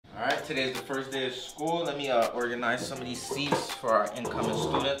Today is the first day of school. Let me organize some of these seats for our incoming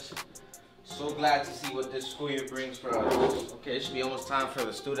students. So glad to see what this school year brings for us. Okay, it should be almost time for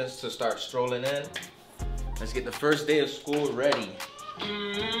the students to start strolling in. Let's get the first day of school ready.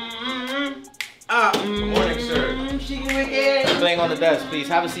 Good morning, sir. Playing on the desk, please.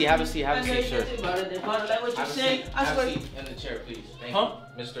 Have a seat, have a seat, have a seat, sir. Have a seat in the chair, please. Thank you.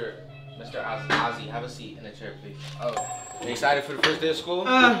 Mr. Ozzy, have a seat in the chair, please. Oh. You excited for the first day of school? No,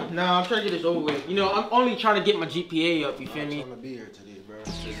 I'm trying to get this over with. You know, I'm only trying to get my GPA up, you feel me? I'm trying to be here today, bro.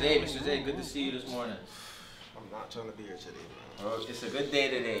 Mr. Zay, good to see you this morning. I'm not trying to be here today, bro. Oh, it's a good day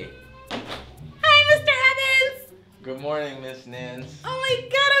today. Hi, Mr. Evans! Good morning, Miss Nins. Oh my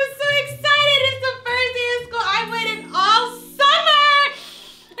god, I'm so excited! It's the first day of school. I waited all summer!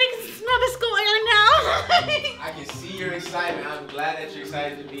 I can smell the school air now. I can see your excitement. I'm glad that you're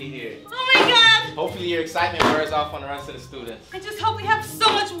excited to be here. Oh my god! Hopefully your excitement wears off on the rest of the students. I just hope we have so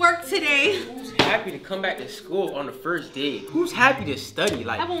much work today. Who's happy to come back to school on the first day? Who's happy to study?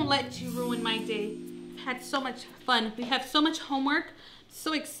 Like, I won't let you ruin my day. I've had so much fun. We have so much homework.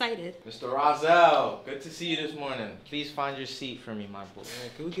 So excited. Mr. Roselle, good to see you this morning. Please find your seat for me, my boy.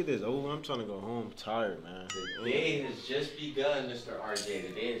 Man, can we get this over? I'm trying to go home. I'm tired, man. The day has just begun, Mr. RJ.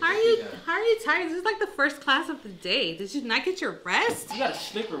 The day has How are you tired? This is like the first class of the day. Did you not get your rest? you got a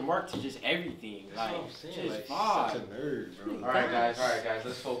slick remark to just everything. Like, Just just such a vibe. nerd, bro. All right, guys,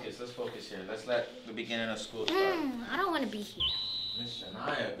 let's focus here. Let's let the beginning of school start. I don't want to be here. Miss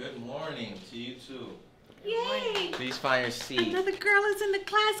Shania, good morning to you too. Yay! Please find your seat. Another girl is in the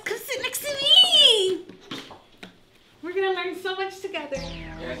class. Come sit next to me. We're gonna learn so much together.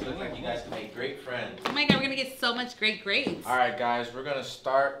 You guys look like you guys can make great friends. Oh my god, we're gonna get so much great grades. All right, guys, we're gonna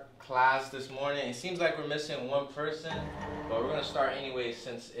start class this morning. It seems like we're missing one person, but we're gonna start anyway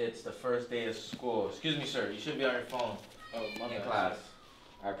since it's the first day of school. Excuse me, sir. You should be on your phone in class.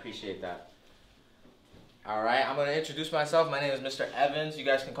 I appreciate that. All right, I'm gonna introduce myself. My name is Mr. Evans. You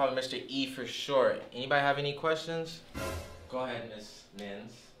guys can call me Mr. E for short. Anybody have any questions? Go ahead, Miss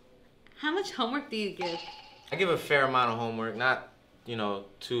Nins. How much homework do you give? I give a fair amount of homework, not, you know,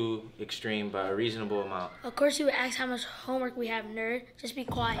 too extreme, but a reasonable amount. Of course you would ask how much homework we have, nerd. Just be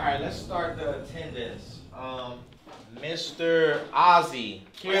quiet. All right, let's start the attendance. Mr. Ozzy,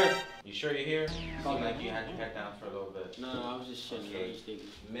 here. You sure you're here? Seemed like you had your head down for a little bit. No, I was just chilling. Okay.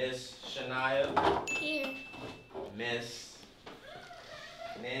 Miss Shania. Here. Miss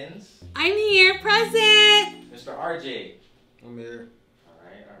Nins. I'm here, present. Mr. RJ. I'm here. All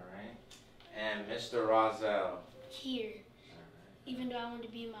right. And Mr. Roselle. Here. Even though I want to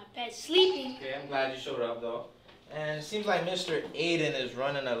be in my bed sleeping. Okay, I'm glad you showed up though. And it seems like Mr. Ayden is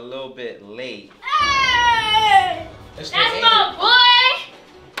running a little bit late. Hey! Mr. That's Ayden. my boy!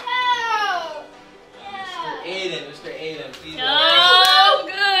 No! Mr. Ayden, please. No!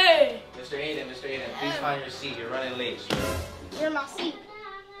 Good! Mr. Ayden, please find your seat. You're running late, sir. Where's my seat?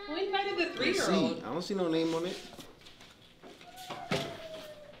 Who invited the See, 3-year-old? I don't see no name on it.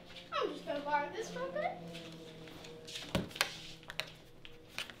 I'm just gonna borrow this real quick.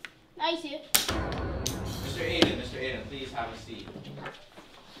 Now you see it. Mr. Ayden, please have a seat.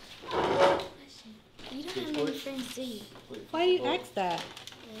 You don't have many friends, do you? Why do you ask that?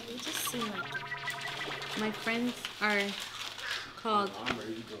 Yeah, you just seem like My friends are called I'm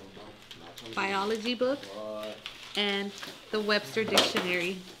ready to go, bro. Biology Book and the Webster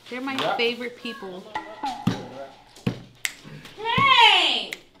Dictionary. They're my favorite people.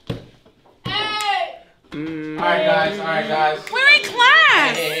 Hey! Hey! All right, guys. We're in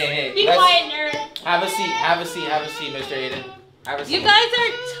class! Hey. Be Let's quiet, nerd. have a seat, Mr. Ayden. Have a seat. You guys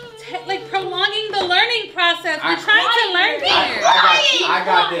are like prolonging the learning process. We're trying to learn here. I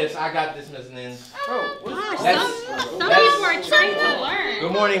got this, Ms. Nins. Gosh, Let's- some people are trying to learn.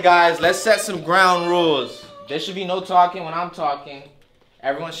 Good morning, guys. Let's set some ground rules. There should be no talking when I'm talking.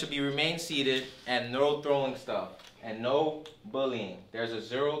 Everyone should remain seated and no throwing stuff and no bullying. There's a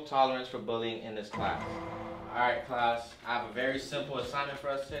 0 tolerance for bullying in this class. All right, class. I have a very simple assignment for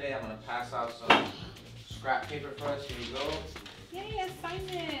us today. I'm gonna pass out some scrap paper for us. Here you go. Yay,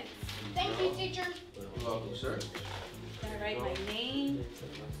 assignment. Thank you, teacher. You're welcome, sir. Gonna write my name.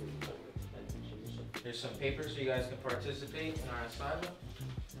 Here's some paper so you guys can participate in our assignment.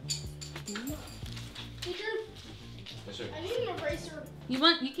 Teacher, Yes, sir. I need an eraser. You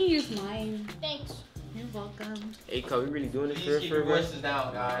can use mine. Thanks. You're welcome. Hey, cuz, we really doing this Please keep your bro? voices down,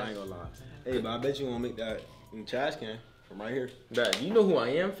 I guys. ain't gonna lie. Hey, but I bet you won't make that in the trash can from right here. Bruh, you know who I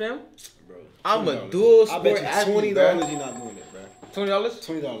am, fam? Bro. I'm a $20. dual I sport bet you athlete, $20 bruh. you're not doing it, bro. $20?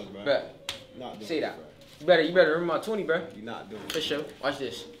 $20, bro. Bruh, Not doing say it, that. bro. You better remember my 20, bruh. You're not doing it. For sure. Watch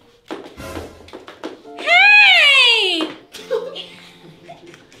this. Hey!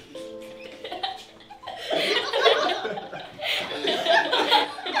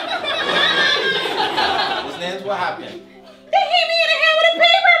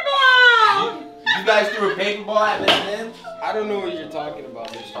 guys threw a paper ball at Miss Lynn? I don't know what you're talking about,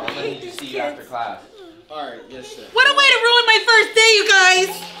 Mr. I'm gonna need to see you after class. Alright, yes, sir. What a way to ruin my first day, you guys!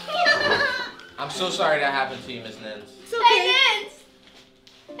 I'm so sorry that happened to you, Miss Nins. It's okay. Hey, Vince!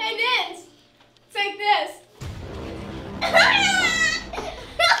 Hey, Vince! Take this.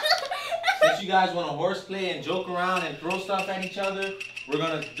 Since you guys want to horseplay and joke around and throw stuff at each other, we're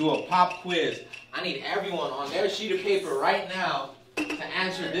gonna do a pop quiz. I need everyone on their sheet of paper right now to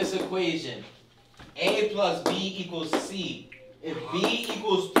answer this equation. A plus B equals C. If B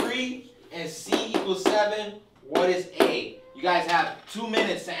equals 3 and C equals 7, what is A? You guys have 2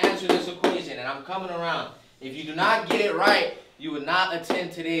 minutes to answer this equation, and I'm coming around. If you do not get it right, you would not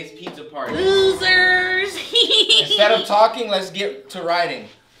attend today's pizza party. Losers! Instead of talking, let's get to writing.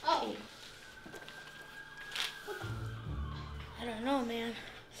 Oh. I don't know, man.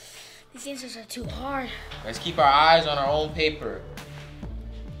 These answers are too hard. Let's keep our eyes on our own paper.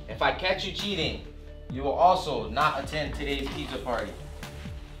 If I catch you cheating, you will also not attend today's pizza party.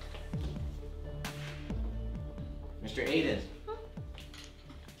 Mr. Ayden,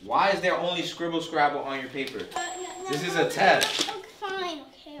 why is there only scribble scrabble on your paper? This is a test. Okay, fine,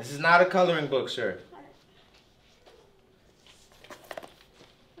 okay. This is not a coloring book, sir.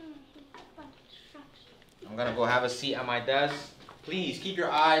 I'm gonna go have a seat at my desk. Please keep your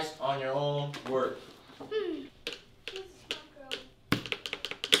eyes on your own work.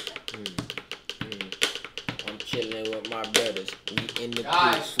 I'm chilling with my brothers. We in the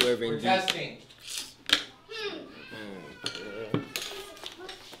Guys, booth swerving we're deep. testing.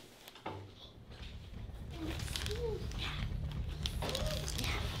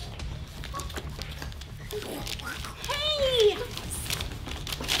 Hey!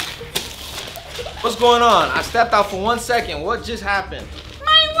 What's going on? I stepped out for 1 second. What just happened?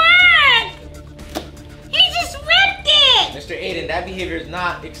 My work! He just ripped it! Mr. Ayden, that behavior is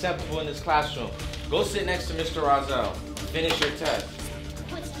not acceptable in this classroom. Go sit next to Mr. Rozelle. Finish your test.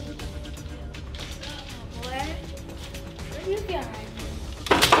 Where? You'll be alright.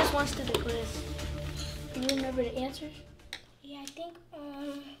 Just wants to do the quiz. Do you remember the answers? Yeah, I think,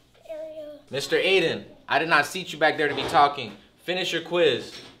 area. Mr. Ayden, I did not seat you back there to be talking. Finish your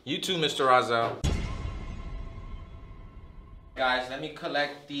quiz. You too, Mr. Rozelle. Guys, let me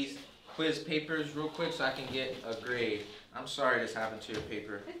collect these quiz papers real quick so I can get a grade. I'm sorry this happened to your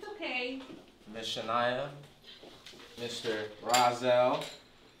paper. It's okay. Miss Shania, Mr. Rozelle,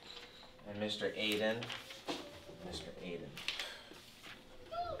 and Mr. Ayden. Mr. Ayden.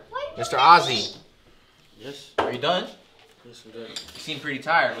 Mr. Ozzy, Yes. are you done? Yes, I'm done. You seem pretty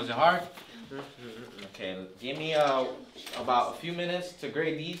tired. Was it hard? Okay, give me about a few minutes to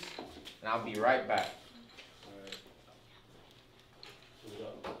grade these, and I'll be right back.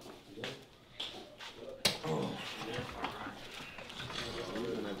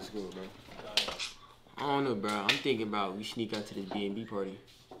 I don't know, bro. I'm thinking about we sneak out to this B&B party.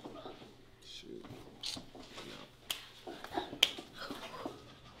 Shoot.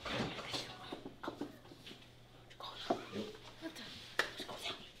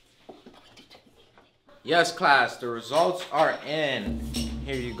 Yes, class, the results are in.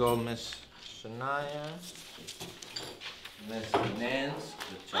 Here you go, Miss Shania. Miss Nance,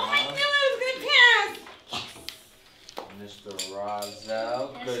 good Oh my job. God, Mr.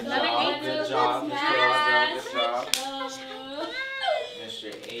 Rozelle, good Another job, eight. good job. Mr. Rozelle, good job.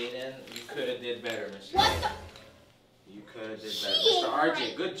 Mr. Ayden, you could have did better, Mr. What Ayden. You could have did better. Mr.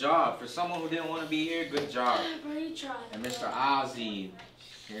 RJ, good job. For someone who didn't want to be here, good job. Bro, you tried. And Mr. Ozzy,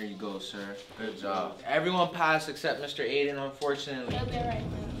 here you go, sir. Good job. Everyone passed except Mr. Ayden, unfortunately. You'll be alright.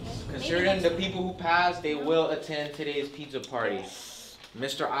 Considering the people who passed, they will attend today's pizza party.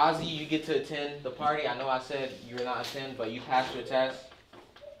 Mr. Ozzy, you get to attend the party. I know I said you were not attend, but you passed your test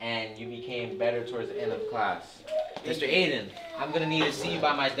and you became better towards the end of class. Mr. Ayden, I'm gonna need to see you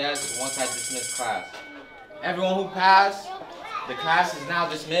by my desk once I dismiss class. Everyone who passed, the class is now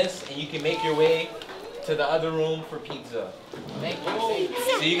dismissed and you can make your way to the other room for pizza. Thank you.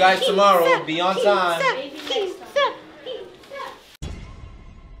 See you guys tomorrow. Be on time.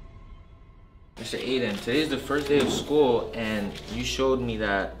 Mr. Ayden, today's the first day of school and you showed me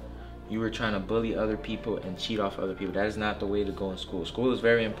that you were trying to bully other people and cheat off other people. That is not the way to go in school. School is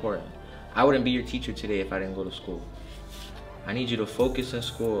very important. I wouldn't be your teacher today if I didn't go to school. I need you to focus in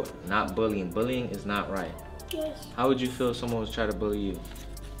school, not bullying. Bullying is not right. Yes. How would you feel if someone was trying to bully you?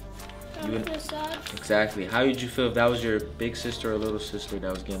 I would feel sad. Exactly. How would you feel if that was your big sister or little sister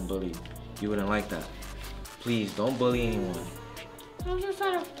that was getting bullied? You wouldn't like that. Please, don't bully anyone. I'm just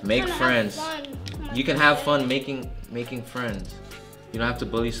trying to Make have friends. fun. You can have fun making friends. You don't have to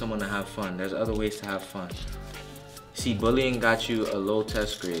bully someone to have fun. There's other ways to have fun. See, bullying got you a low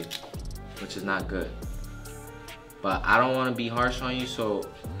test grade. which is not good. But I don't want to be harsh on you, so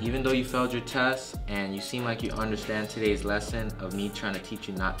even though you failed your test and you seem like you understand today's lesson of me trying to teach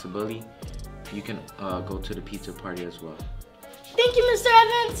you not to bully, you can go to the pizza party as well. Thank you, Mr.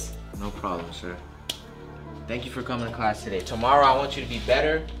 Evans. No problem, sir. Thank you for coming to class today. Tomorrow I want you to be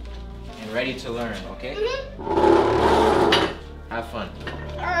better and ready to learn, okay? Mm-hmm. Have fun.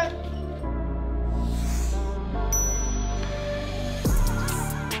 All right.